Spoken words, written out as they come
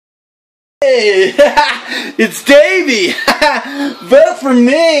Hey, it's Davey. Vote for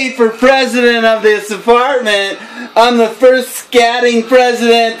me for president of this apartment. I'm the first scatting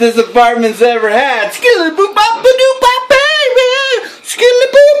president this apartment's ever had. Skilly-boop-bop-ba-doop-bop, baby.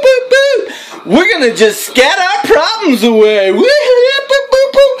 Skilly-boop-boop-boop. We're gonna just scat our problems away.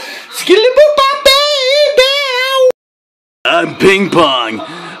 Skilly-boop-bop, baby. I'm Ping Pong.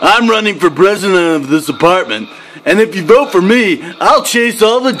 I'm running for president of this apartment. And if you vote for me, I'll chase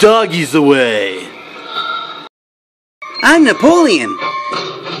all the doggies away. I'm Napoleon.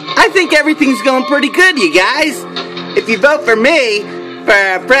 I think everything's going pretty good, you guys. If you vote for me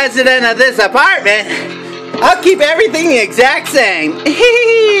for president of this apartment, I'll keep everything the exact same.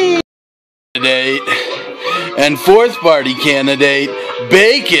 Candidate and fourth party candidate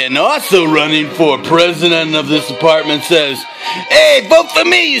Bacon, also running for president of this apartment, says, "Hey, vote for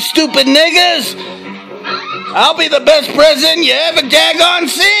me, you stupid niggas! I'll be the best president you ever daggone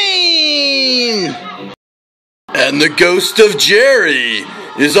seen!" And the ghost of Jerry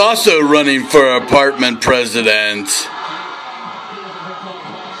is also running for apartment president.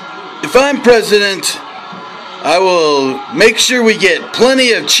 If I'm president, I will make sure we get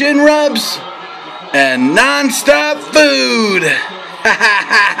plenty of chin rubs and non-stop food.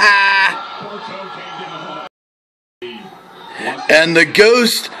 And the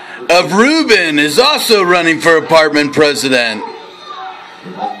ghost of Ruben is also running for apartment president.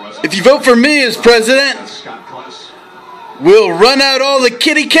 If you vote for me as president, we'll run out all the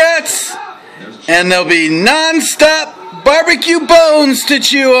kitty cats and there'll be non-stop barbecue bones to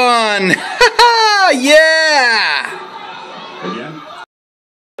chew on. Yeah!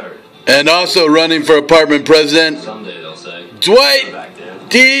 And also running for apartment president, Dwight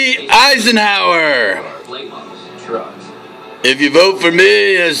D. Eisenhower. If you vote for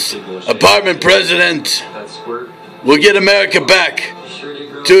me as apartment president, we'll get America back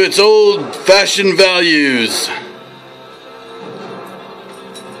to its old-fashioned values.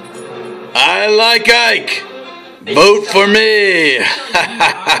 I like Ike. Vote for me.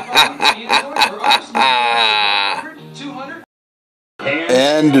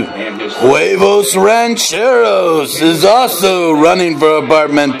 And Huevos Rancheros is also running for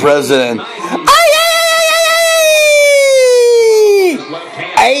apartment president.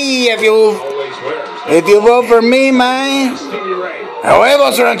 Hey, if you vote for me, man,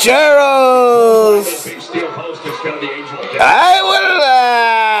 Huevos Rancheros, I will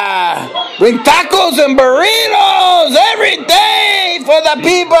bring tacos and burritos every day for the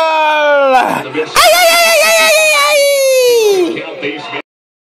people.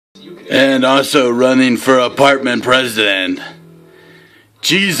 And also running for apartment president,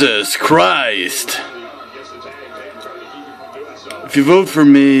 Jesus Christ. If you vote for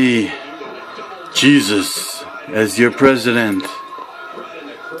me, Jesus, as your president,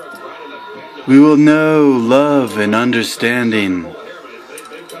 we will know love and understanding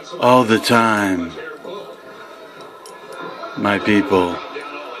all the time, my people.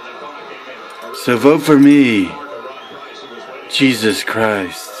 So vote for me, Jesus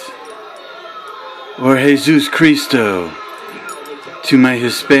Christ, or Jesus Cristo, to my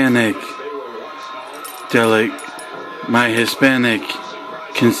Hispanic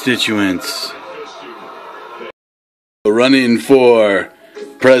constituents. Running for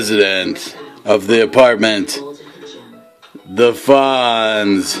president of the apartment, the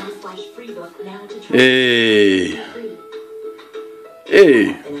Fonz. Hey,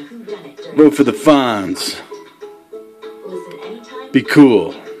 vote for the Fonz. Be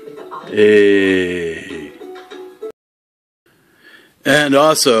cool. Hey. And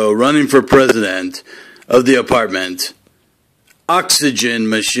also running for president of the apartment, Oxygen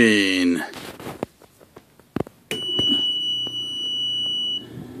Machine.